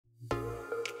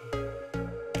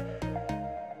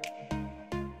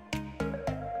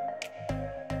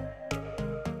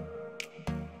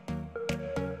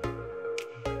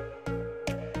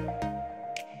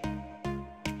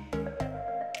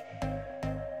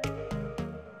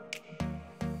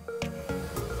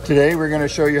Today we're going to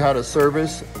show you how to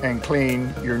service and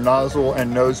clean your nozzle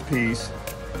and nose piece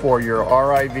for your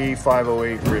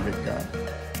RIV508 rivet gun.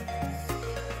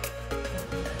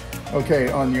 Okay,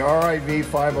 on the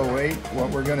RIV508, what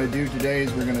we're going to do today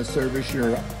is we're going to service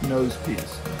your nose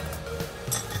piece.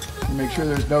 Make sure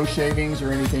there's no shavings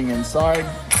or anything inside.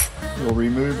 You'll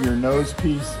remove your nose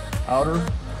piece, outer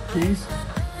piece.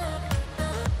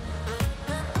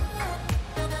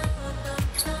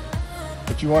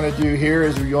 What you want to do here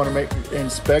is you want to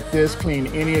inspect this, clean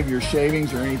any of your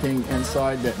shavings or anything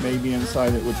inside that may be inside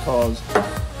that would cause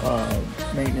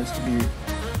maintenance to be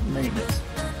maintenance.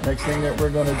 Next thing that we're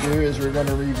going to do is we're going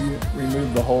to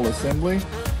remove the whole assembly.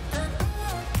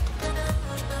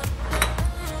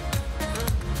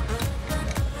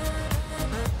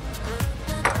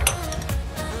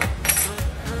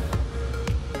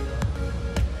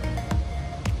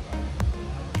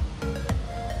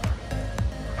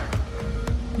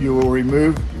 You will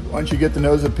remove, once you get the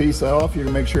nose piece off, you're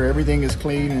going to make sure everything is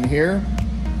clean in here.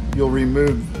 You'll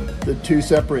remove the two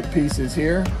separate pieces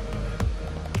here.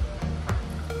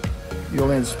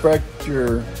 You'll inspect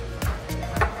your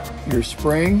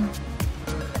spring,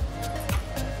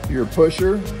 your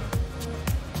pusher,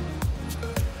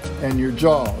 and your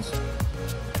jaws.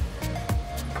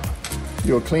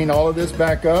 You'll clean all of this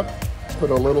back up,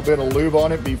 put a little bit of lube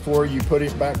on it before you put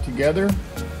it back together.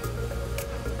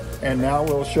 And now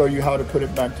we'll show you how to put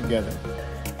it back together.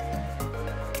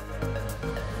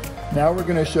 Now we're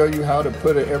going to show you how to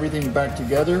put everything back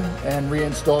together and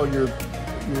reinstall your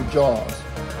jaws.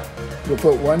 You'll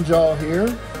put one jaw here,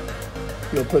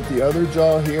 you'll put the other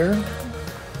jaw here,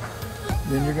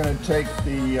 then you're going to take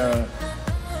the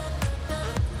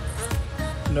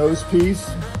nose piece,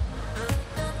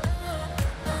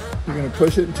 you're going to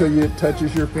push it until it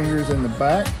touches your fingers in the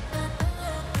back.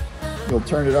 You'll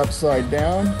turn it upside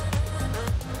down,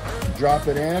 drop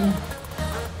it in,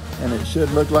 and it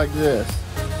should look like this.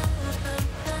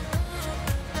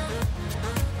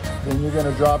 Then you're going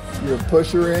to drop your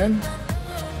pusher in,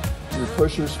 your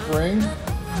pusher spring.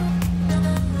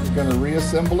 You're going to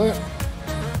reassemble it.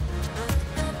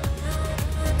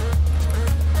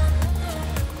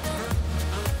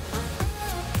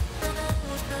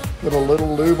 Put a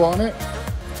little lube on it.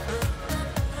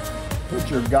 Put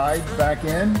your guide back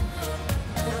in.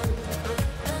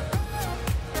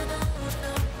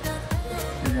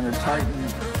 You're going to tighten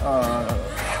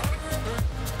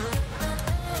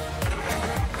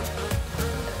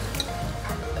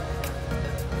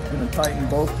tighten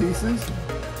both pieces.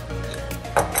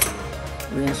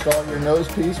 Reinstall your nose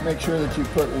piece. Make sure that you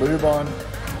put lube on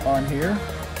here.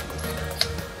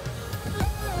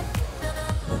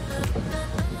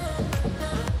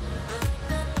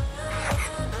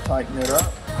 Tighten it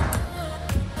up,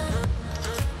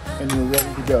 and you're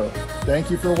ready to go. Thank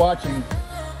you for watching.